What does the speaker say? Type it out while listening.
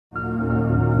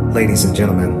Ladies and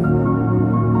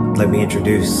gentlemen, let me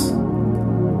introduce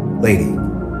Lady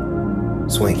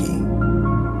Swanky,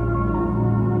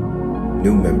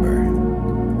 new member,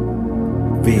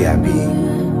 VIP.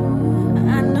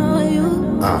 I know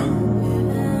you.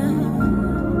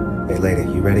 Hey lady,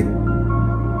 you ready?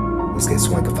 Let's get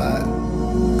swankified.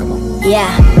 Come on.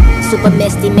 Yeah, super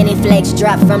misty, mini flakes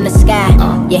drop from the sky.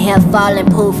 Your hair falling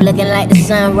poof, looking like the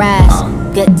sunrise.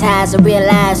 Good ties to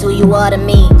realize who you are to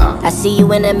me. I see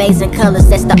you in amazing colors,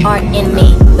 that's the art in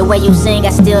me. The way you sing, I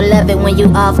still love it when you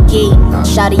off key.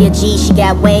 Shawty a G, she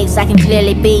got waves, I can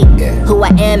clearly be who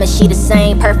I am, and she the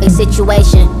same, perfect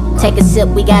situation. Take a sip,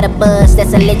 we got a buzz,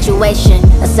 that's a lituation.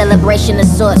 A celebration of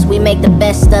sorts, we make the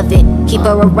best of it. Keep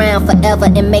her around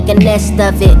forever and make a nest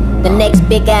of it. The next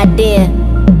big idea,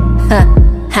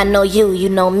 I know you, you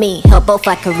know me, help both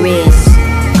our careers.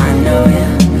 I know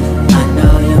ya, I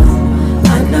know you,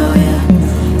 I know ya,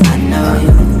 I know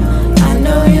you, I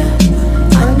know ya,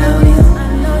 I know you,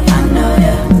 I know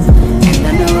ya. And I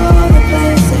know all the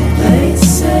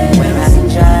places where I can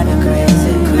drive you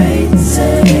crazy, crazy.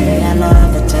 Baby, I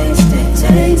love the taste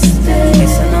it,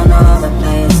 kissing on all the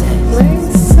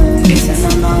places, kissing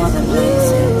on all the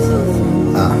places.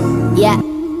 Yeah.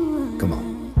 Come on.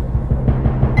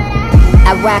 I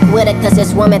rock with her cause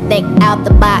this woman think out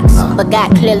the box, but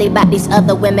got clearly about these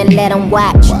other women, let them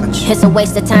watch. It's a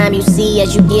waste of time, you see,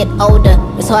 as you get older.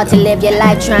 It's hard to live your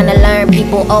life trying to learn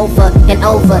people over and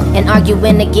over, and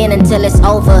arguing again until it's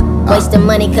over. Wasting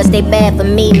money cause they bad for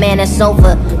me, man, it's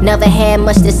over. Never had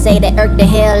much to say that irked the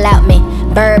hell out me.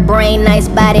 Bird brain, nice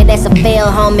body, that's a fail,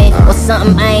 homie. Or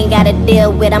something I ain't gotta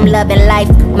deal with, I'm loving life.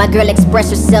 My girl express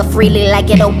herself freely like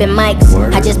at open mics.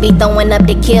 I just be throwing up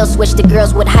the kill switch to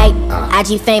girls with hype.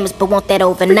 IG famous but want that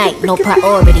overnight, no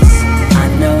priorities. I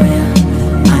know ya,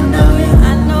 I know ya,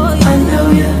 I know ya, I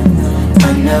know ya,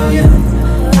 I know ya,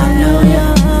 I know ya,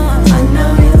 I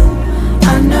know ya,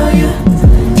 I know ya.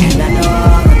 And I know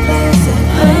all the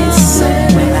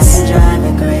places where I can drive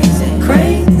you crazy,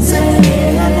 crazy.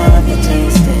 Yeah, I love you,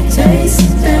 taste it,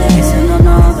 kissing on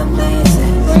all the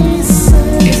places,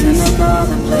 kissing on all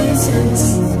the places.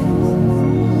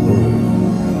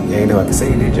 You ain't know what to say,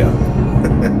 did y'all?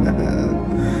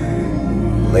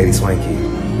 Lady Swanky,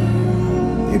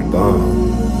 you the bomb.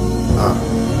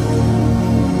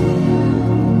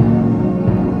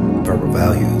 Purple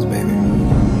values, baby.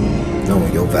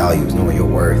 Knowing your values, knowing your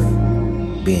worth,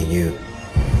 being you.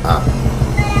 I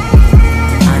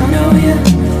know you,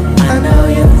 I know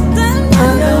you, I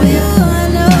know you, I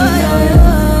know you,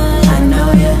 I know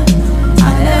you, I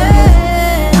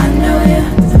know you,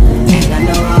 and I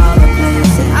know all the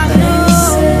places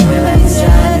where I can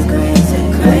drive you crazy,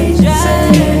 crazy.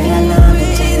 I love the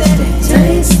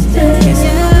taste it,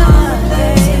 kissing on all the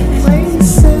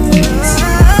places.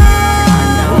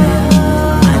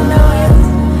 I know you,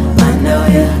 I know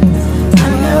you, I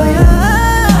know you,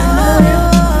 I know you,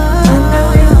 I know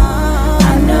you,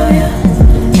 I know you,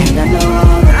 and I know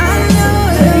all the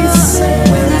places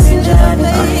where I can drive you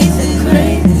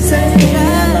crazy. I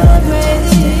love the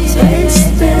taste it,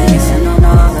 kissing on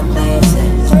all the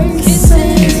places,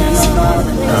 kissing on all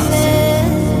the places.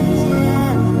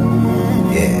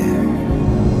 Yeah.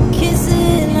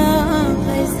 Kissing on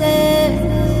places,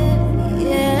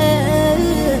 yeah.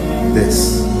 This